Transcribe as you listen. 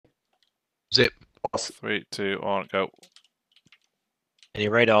Zip. 3, 2, 1, go. Any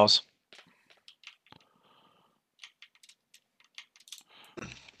radars?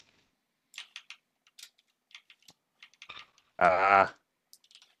 Help,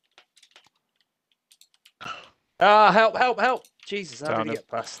 help, help. Jesus, how Down did he him. get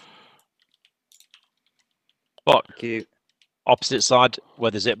past? What? Thank you. Opposite side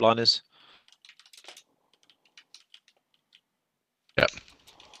where the zip line is. Yep.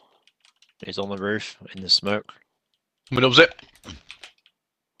 He's on the roof in the smoke. Middle zip.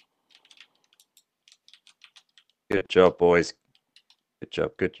 Good job, boys. Good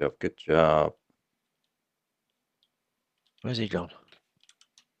job, good job, good job. Where's he gone?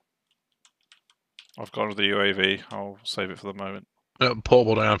 I've got the UAV. I'll save it for the moment.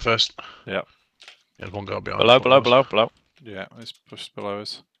 Portable down first. Yeah. There's one guy behind. Below. Yeah, it's pushed below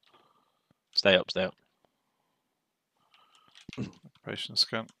us. Stay up. Operation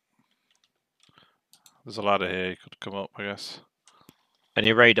scan. There's a ladder here. You could come up, I guess.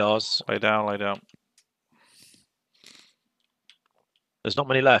 Any radars? Lay down, lay down. There's not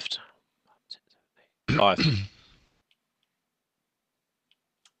many left. 5.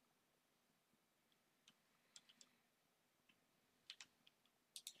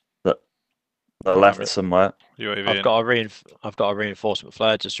 The left somewhere. UAV. I've got a reinforcement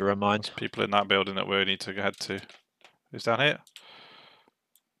flare just to remind. There's people in that building that we need to head to. Who's down here?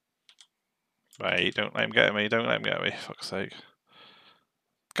 Wait, don't let him get me. Don't let him get me. Fuck's sake.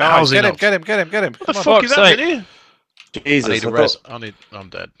 Guys, get him. What the fuck is happening here? Jesus, I need a res. I'm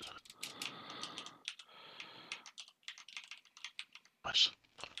dead. Nice.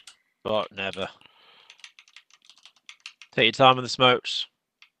 But never. Take your time with the smokes.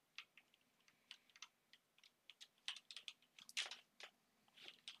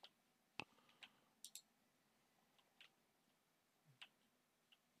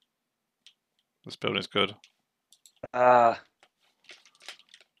 This building's good.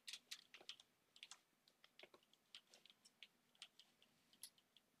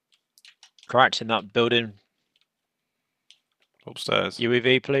 Cracked in that building. Upstairs.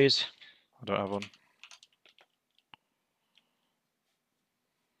 UAV, please. I don't have one.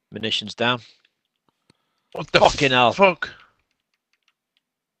 Munitions down. What the Fucking hell. fuck?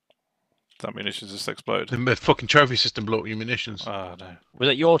 That munitions just exploded. The fucking trophy system blew up your munitions. Oh no. Was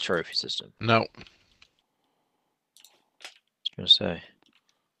that your trophy system? No. I was going to say.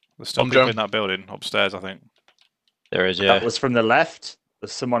 There's still people in that building upstairs, I think. There is, yeah. That was from the left.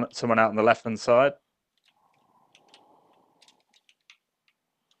 There's someone out on the left-hand side.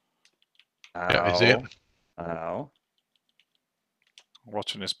 Yeah, is it? Ow. I'm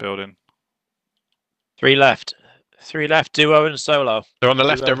watching this building. 3 left. 3 left, duo and solo. They're on the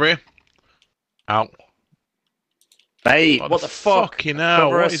left over here. Out. Mate, what the fuck? Fucking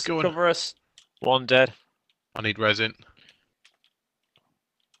hell, what is going on? Cover us. 1 dead. I need resin.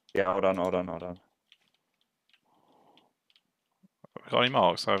 Yeah, hold on. Got any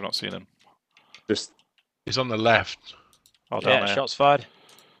marks? I have not seen him. Just. He's on the left. Oh, down Yeah, there. shots fired.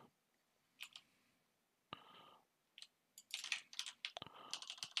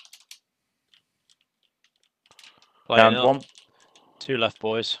 Down Playing up. 1. 2 left,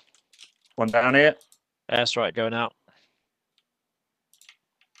 boys. 1 down here. Airstrike going out.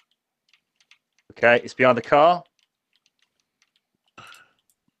 Okay, it's behind the car.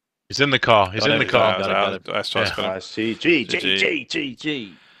 He's in the car. He's in the car. Got it. Nice.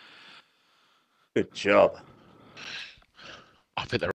 GG. Good job. I think they're